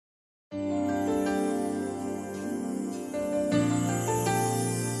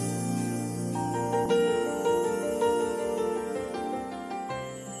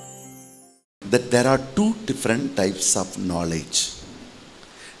that there are two different types of knowledge.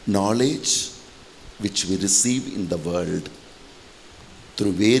 Knowledge which we receive in the world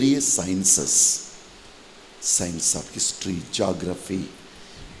through various sciences, science of history, geography,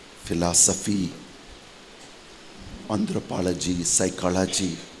 philosophy, anthropology,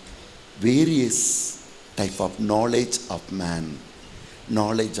 psychology, various type of knowledge of man,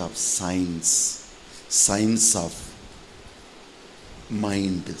 knowledge of science, science of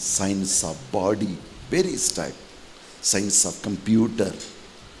mind, science of body, various type, science of computer,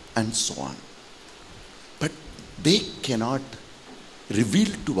 and so on. But they cannot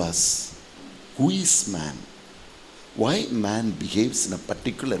reveal to us who is man, why man behaves in a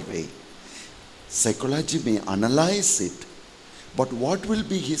particular way. Psychology may analyze it, but what will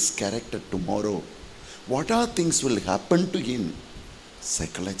be his character tomorrow? What are things will happen to him?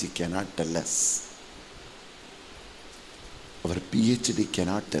 Psychology cannot tell us. Our PhD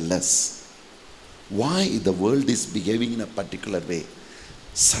cannot tell us why the world is behaving in a particular way.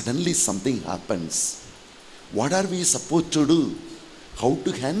 Suddenly something happens. What are we supposed to do? How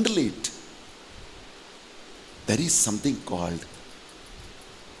to handle it? There is something called,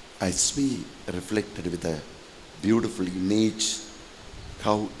 as we reflected with a beautiful image,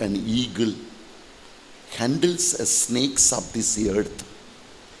 how an eagle handles a snakes of this earth,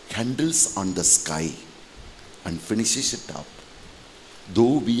 handles on the sky and finishes it up.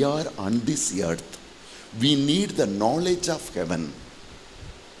 Though we are on this earth, we need the knowledge of heaven.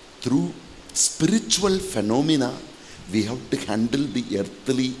 Through spiritual phenomena, we have to handle the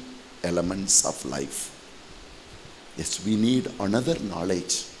earthly elements of life. Yes, we need another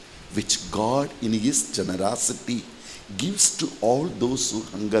knowledge which God in His generosity gives to all those who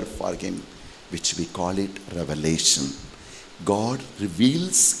hunger for Him, which we call it revelation. God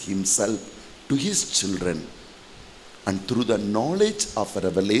reveals Himself to His children, and through the knowledge of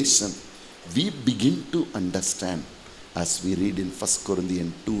revelation, we begin to understand, as we read in 1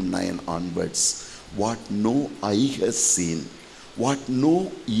 Corinthians 2:9 onwards, what no eye has seen, what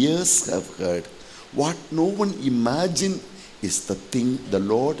no ears have heard, what no one imagined is the thing the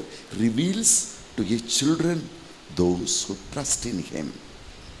Lord reveals to His children, those who trust in Him.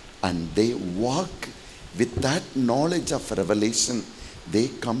 And they walk with that knowledge of revelation. They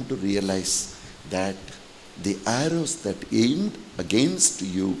come to realize that the arrows that aimed against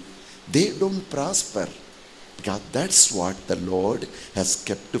you, they don't prosper. Because that's what the Lord has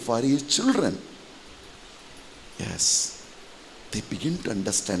kept for His children. Yes. They begin to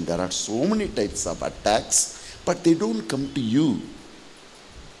understand there are so many types of attacks, but they don't come to you.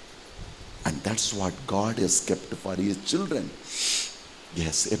 And that's what God has kept for His children.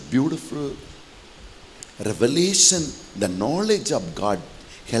 Yes, a beautiful revelation, the knowledge of God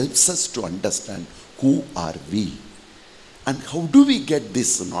helps us to understand who are we. And how do we get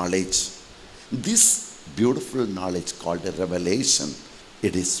this knowledge? This beautiful knowledge called a revelation,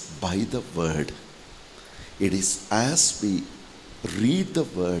 it is by the word. It is as we read the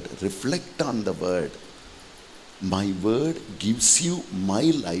word, reflect on the word. My word gives you my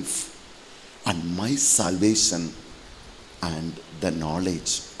life and my salvation and the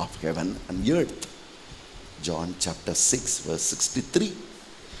knowledge of heaven and earth. John chapter 6 verse 63.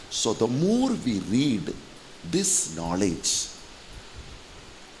 So the more we read this knowledge,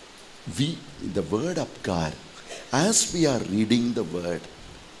 the word of God, as we are reading the word,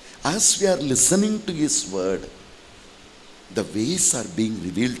 as we are listening to His word, the ways are being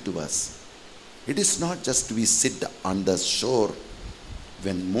revealed to us. It is not just we sit on the shore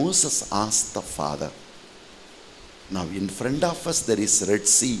when Moses asked the Father. Now in front of us there is Red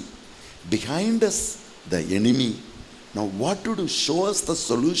Sea. Behind us the enemy. Now what to do? Show us the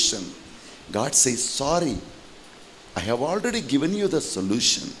solution. God says, sorry, I have already given you the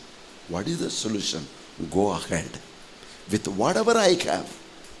solution. What is the solution? Go ahead. With whatever I have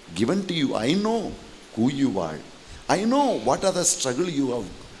given to you, I know who you are. I know what are the struggle you have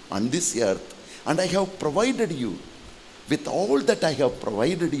on this earth, and I have provided you. With all that I have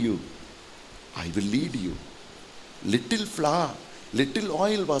provided you, I will lead you. Little flour, little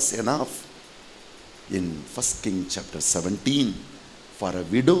oil was enough. In 1 Kings chapter 17, for a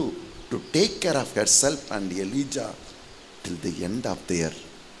widow to take care of herself and Elijah till the end of their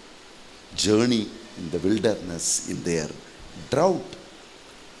journey in the wilderness, in their drought,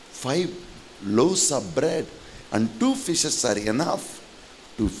 5 loaves of bread and 2 fishes are enough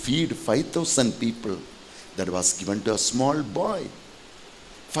to feed 5,000 people. That was given to a small boy.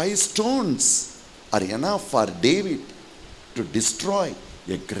 5 stones are enough for David to destroy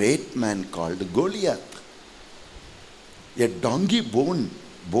a great man called Goliath. A donkey bone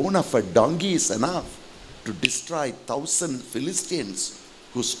of a donkey is enough to destroy 1,000 Philistines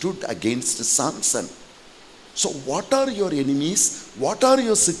who stood against Samson. So what are your enemies? What are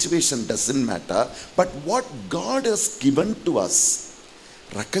your situation doesn't matter. But what God has given to us,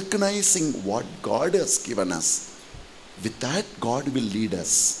 recognizing what God has given us, with that God will lead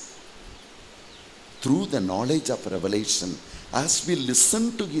us through the knowledge of revelation as we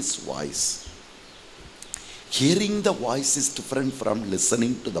listen to his voice. Hearing the voice is different from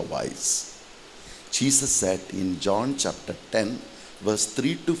listening to the voice. Jesus said in John chapter 10 verse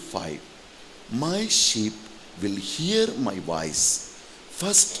 3 to 5, my sheep will hear my voice.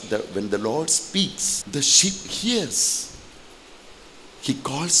 First, when the Lord speaks, the sheep hears. He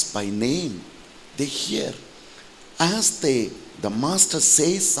calls by name. They hear. As the master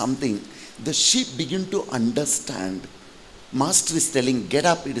says something, the sheep begin to understand. Master is telling, get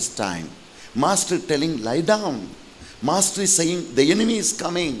up, it is time. Master is telling, lie down. Master is saying, the enemy is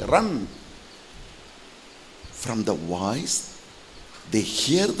coming, run. From the voice, they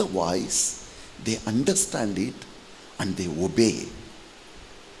hear the voice, they understand it, and they obey.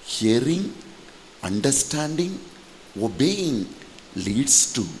 Hearing, understanding, obeying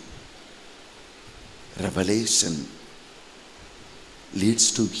leads to revelation,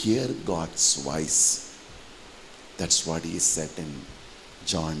 leads to hear God's voice. That's what he said in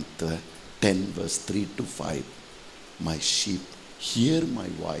John 10 verse 3 to 5. My sheep hear my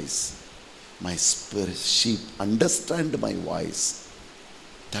voice. My sheep understand my voice.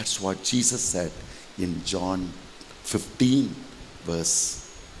 That's what Jesus said in John 15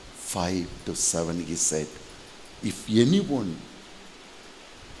 verse 5 to 7. He said, if anyone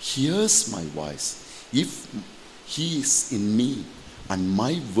hears my voice, if he is in me and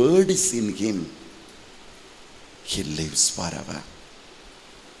my word is in him, he lives forever.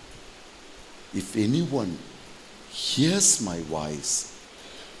 If anyone hears my voice,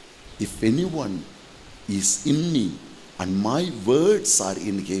 if anyone is in me and my words are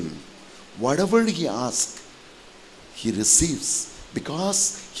in him, whatever he asks, he receives,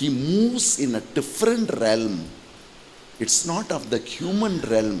 because he moves in a different realm. It's not of the human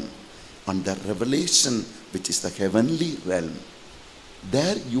realm, and the revelation which is the heavenly realm.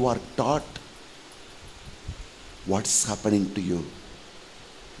 There you are taught what's happening to you,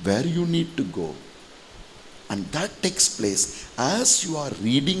 where you need to go. And that takes place as you are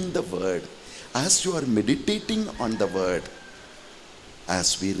reading the word, as you are meditating on the word.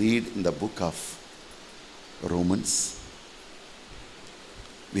 As we read in the book of Romans,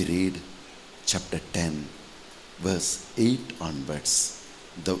 we read chapter 10 verse 8 onwards.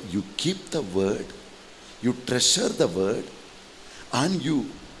 You keep the word, you treasure the word, and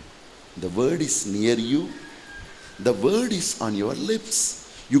the word is near you, the word is on your lips.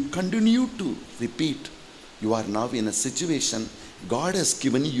 You continue to repeat. You are now in a situation, God has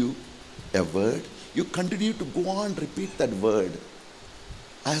given you a word. You continue to go on, repeat that word.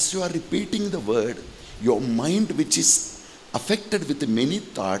 As you are repeating the word, your mind which is affected with many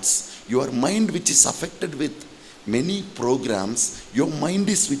thoughts, your mind which is affected with many programs, your mind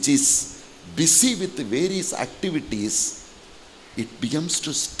which is busy with various activities, it becomes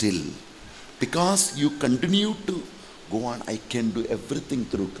to still. Because you continue to go on, I can do everything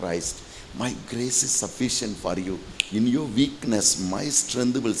through Christ. My grace is sufficient for you. In your weakness, my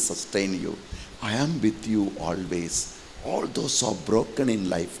strength will sustain you. I am with you always. All those who are broken in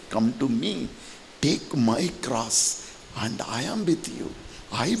life, come to me. Take my cross, and I am with you.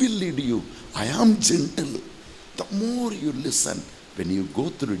 I will lead you. I am gentle. The more you listen, when you go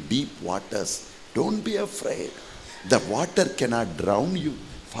through deep waters, don't be afraid. The water cannot drown you,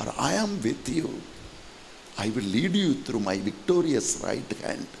 for I am with you. I will lead you through my victorious right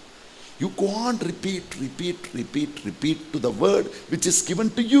hand. You go on, repeat to the word which is given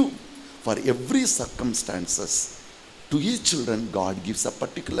to you for every circumstances. To each children, God gives a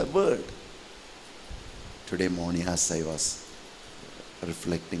particular word. Today morning, as I was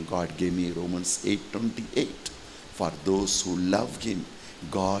reflecting, God gave me Romans 8:28. For those who love him,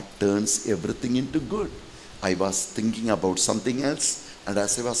 God turns everything into good. I was thinking about something else, and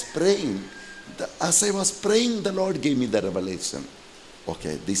as I was praying, the Lord gave me the revelation.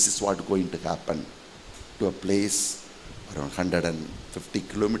 Okay, this is what going to happen to a place around 150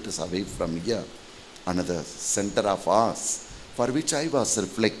 kilometers away from here, another center of us, for which I was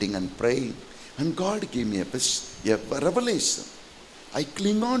reflecting and praying, and God gave me a revelation. I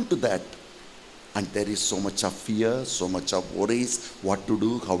cling on to that, and there is so much of fear, so much of worries, what to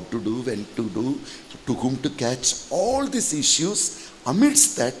do, how to do, when to do, to whom to catch, all these issues.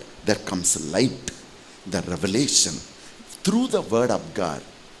 Amidst that, there comes light, the revelation, through the word of God.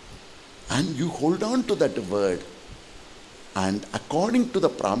 And you hold on to that word, and according to the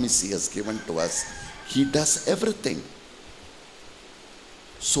promise he has given to us, he does everything.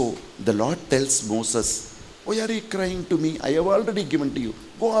 So the Lord tells Moses, why are you crying to me? I have already given to you.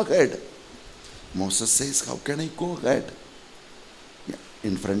 Go ahead. Moses says, how can I go ahead? Yeah.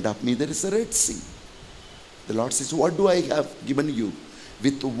 In front of me there is a Red Sea. The Lord says, what do I have given you?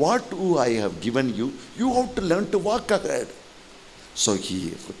 With what do I have given you, you have to learn to walk ahead. So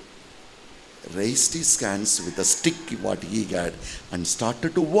he raised his hands with a stick what he had and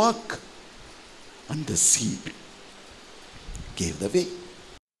started to walk. And the sea gave the way.